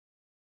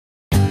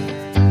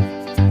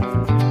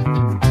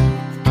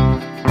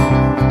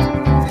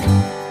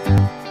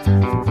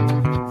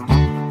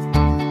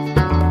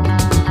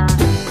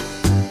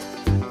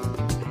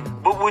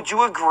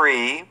you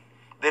agree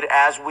that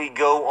as we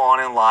go on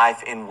in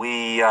life and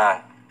we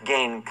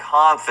gain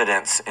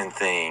confidence in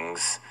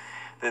things,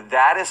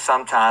 that is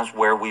sometimes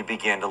where we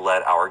begin to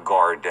let our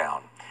guard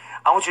down?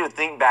 I want you to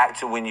think back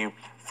to when you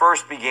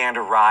first began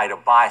to ride a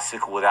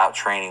bicycle without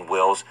training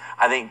wheels.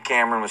 I think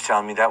Cameron was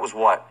telling me that was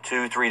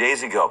 2-3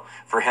 days ago.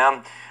 For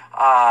him,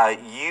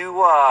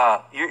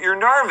 you're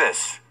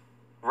nervous,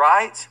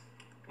 right?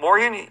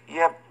 Morgan, you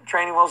have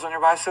training wheels on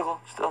your bicycle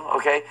still?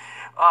 Okay.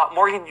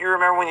 Morgan, you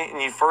remember when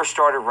you first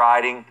started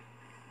riding?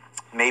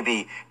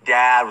 Maybe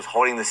Dad was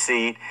holding the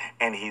seat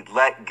and he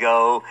let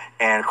go,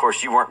 and of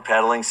course you weren't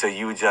pedaling, so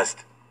you would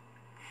just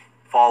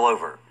fall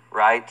over,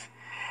 right?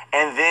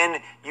 And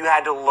then you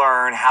had to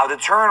learn how to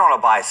turn on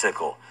a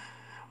bicycle.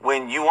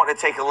 When you want to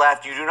take a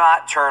left, you do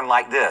not turn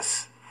like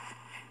this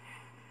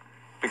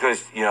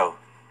because, you're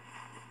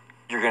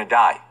going to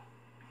die,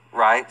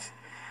 right?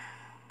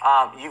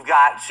 You've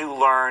got to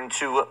learn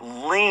to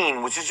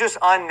lean, which is just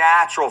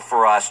unnatural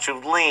for us to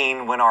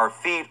lean when our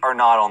feet are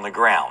not on the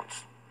ground.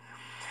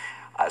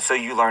 So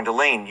you learn to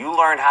lean. You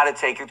learn how to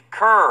take a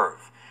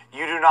curve.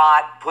 You do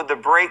not put the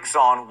brakes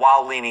on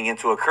while leaning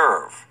into a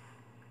curve.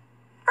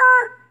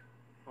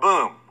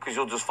 Boom, because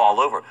you'll just fall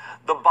over.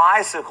 The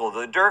bicycle,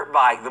 the dirt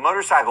bike, the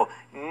motorcycle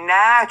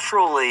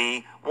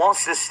naturally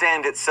wants to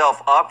stand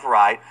itself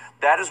upright.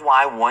 That is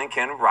why one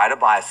can ride a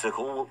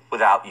bicycle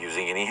without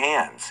using any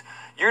hands.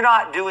 You're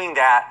not doing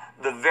that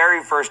the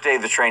very first day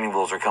the training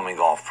wheels are coming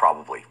off,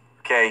 probably,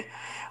 okay?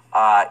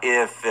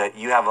 If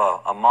you have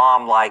a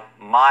mom like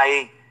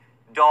my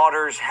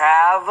daughters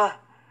have,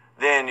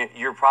 then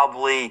you're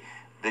probably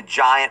the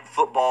giant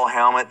football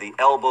helmet, the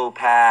elbow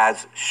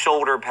pads,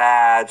 shoulder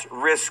pads,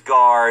 wrist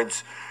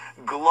guards,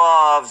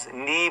 gloves,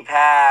 knee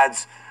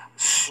pads,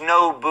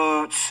 snow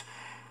boots,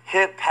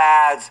 hip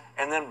pads,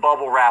 and then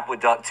bubble wrap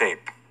with duct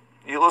tape.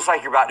 It looks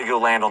like you're about to go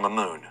land on the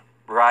moon,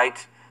 right?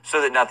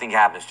 So that nothing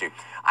happens to you.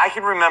 I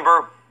can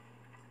remember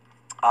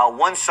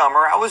one summer,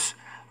 I was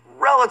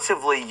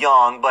relatively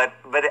young, but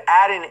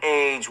at an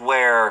age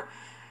where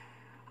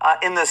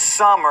in the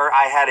summer,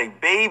 I had a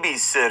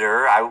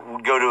babysitter. I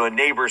would go to a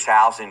neighbor's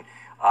house, and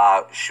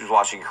she was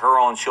watching her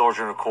own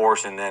children, of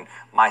course, and then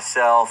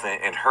myself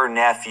and her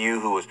nephew,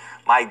 who was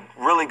my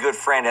really good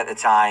friend at the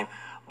time.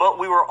 But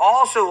we were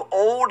also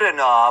old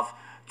enough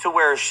to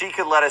where she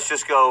could let us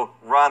just go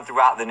run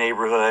throughout the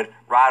neighborhood,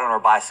 ride on our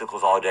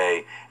bicycles all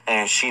day,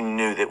 and she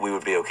knew that we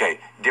would be okay.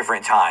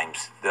 Different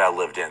times that I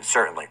lived in,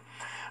 certainly.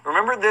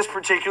 Remember this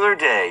particular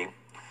day,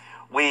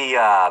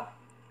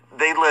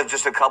 they lived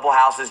just a couple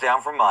houses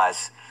down from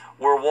us.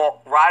 We're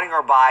riding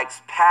our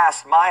bikes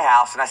past my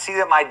house, and I see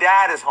that my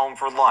dad is home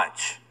for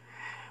lunch.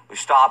 We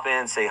stop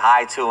in, say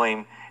hi to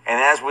him,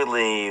 and as we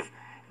leave,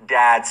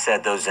 Dad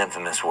said those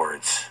infamous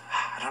words.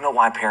 I don't know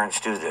why parents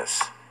do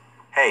this.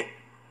 Hey,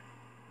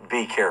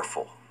 be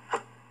careful.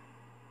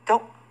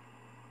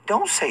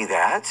 Don't say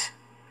that.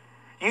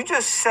 You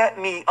just set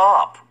me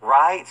up,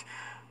 right,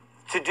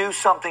 to do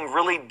something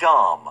really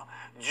dumb,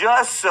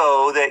 just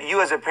so that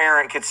you as a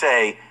parent could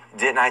say,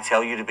 didn't I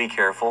tell you to be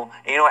careful?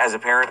 And as a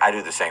parent, I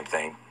do the same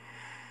thing.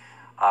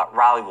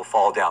 Riley will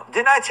fall down.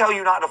 Didn't I tell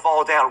you not to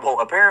fall down?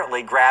 Well,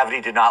 apparently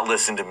gravity did not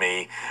listen to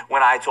me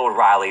when I told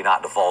Riley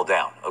not to fall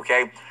down,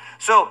 okay?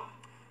 So,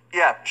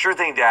 yeah, sure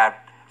thing, Dad.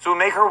 So we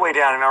make our way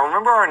down, and I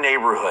remember our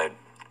neighborhood.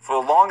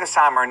 For the longest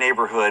time, our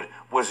neighborhood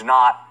was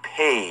not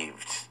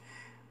paved,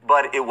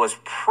 but it was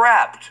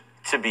prepped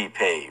to be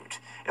paved.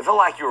 It felt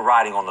like you were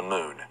riding on the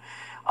moon.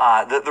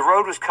 The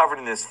road was covered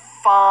in this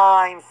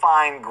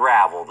fine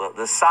gravel,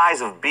 the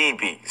size of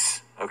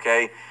BBs,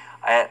 okay,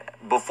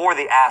 before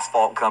the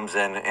asphalt comes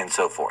in and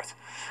so forth.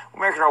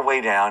 We're making our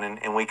way down,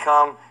 and we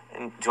come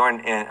and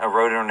join a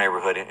road in our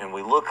neighborhood, and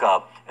we look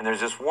up, and there's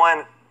this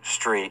one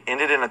street,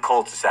 ended in a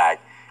cul-de-sac,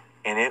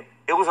 and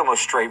it was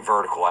almost straight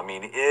vertical. I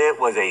mean, it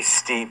was a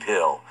steep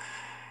hill.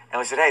 And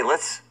we said, hey,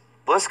 let's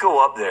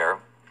go up there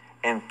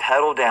and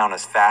pedal down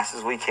as fast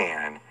as we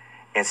can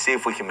and see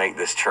if we can make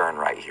this turn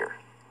right here.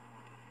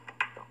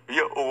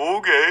 Yeah,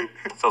 okay.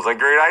 Sounds like a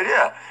great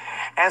idea.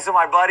 And so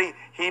my buddy,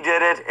 he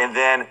did it, and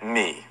then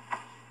me,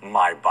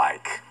 my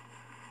bike.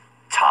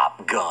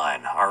 Top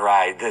Gun, all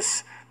right?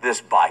 This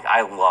bike,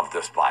 I love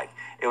this bike.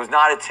 It was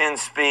not a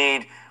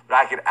 10-speed, but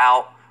I could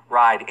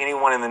outride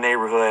anyone in the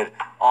neighborhood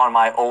on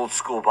my old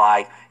school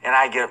bike, and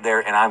I get up there,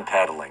 and I'm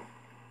pedaling.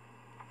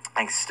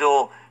 I can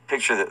still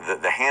picture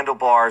the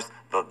handlebars,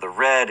 the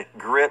red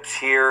grips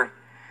here.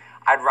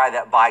 I'd ride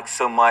that bike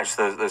so much,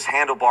 those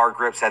handlebar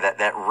grips had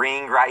that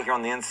ring right here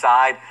on the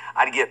inside.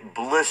 I'd get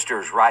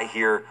blisters right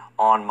here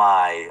on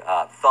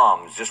my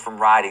thumbs just from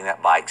riding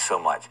that bike so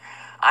much.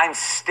 I'm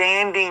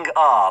standing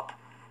up,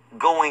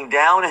 going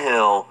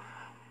downhill,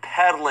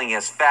 pedaling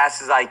as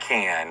fast as I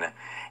can,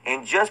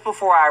 and just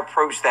before I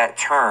approached that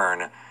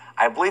turn,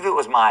 I believe it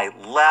was my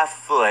left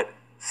foot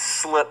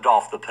slipped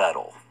off the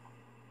pedal.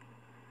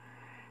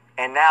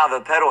 And now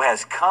the pedal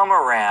has come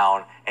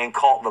around and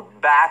caught the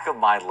back of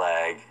my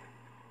leg.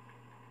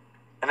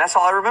 And that's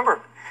all I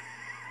remember.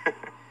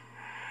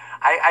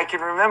 I can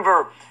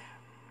remember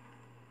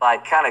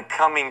like kind of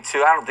coming to,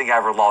 I don't think I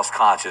ever lost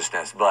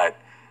consciousness, but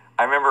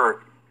I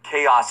remember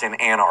chaos and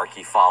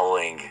anarchy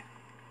following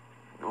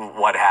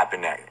what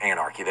happened next.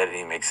 Anarchy, that didn't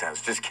even make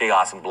sense. Just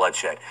chaos and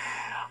bloodshed.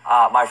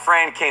 My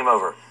friend came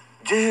over.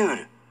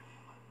 Dude,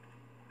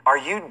 are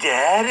you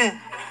dead?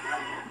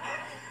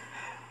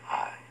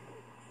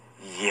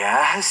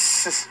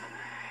 Yes.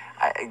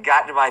 I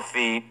got to my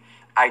feet.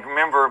 I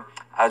remember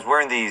I was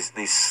wearing these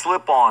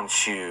slip-on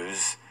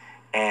shoes,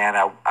 and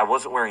I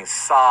wasn't wearing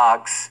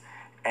socks.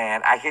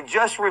 And I can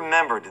just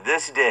remember to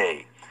this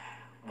day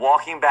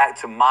walking back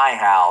to my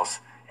house,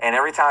 and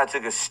every time I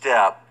took a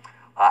step,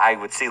 I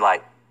would see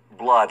like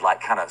blood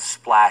like kind of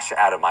splash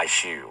out of my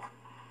shoe.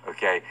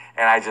 Okay?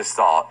 And I just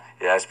thought,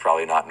 yeah, that's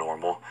probably not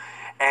normal.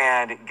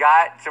 And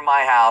got to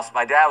my house.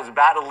 My dad was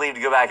about to leave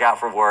to go back out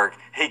for work.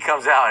 He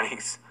comes out and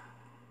he's,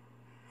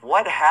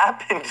 what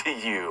happened to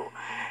you?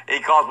 He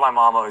calls my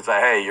mom up and he's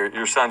like, hey,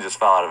 your son just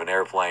fell out of an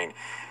airplane.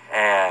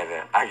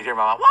 And I could hear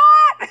my mom,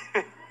 what?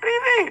 What do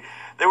you mean?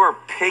 They were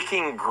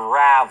picking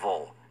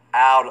gravel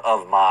out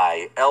of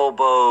my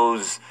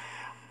elbows,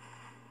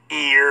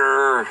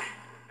 ear.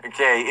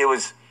 Okay, it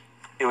was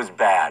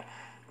bad.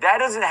 That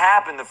doesn't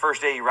happen the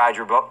first day you ride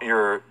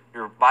your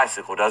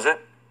bicycle, does it?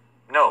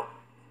 No.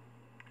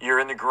 You're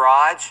in the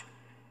garage,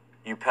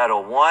 you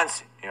pedal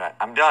once, you're like,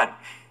 I'm done.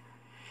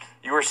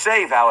 You are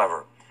safe,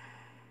 however.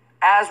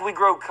 As we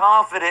grow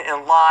confident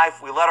in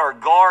life, we let our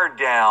guard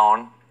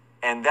down,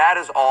 and that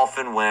is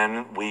often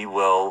when we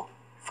will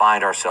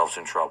find ourselves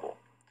in trouble.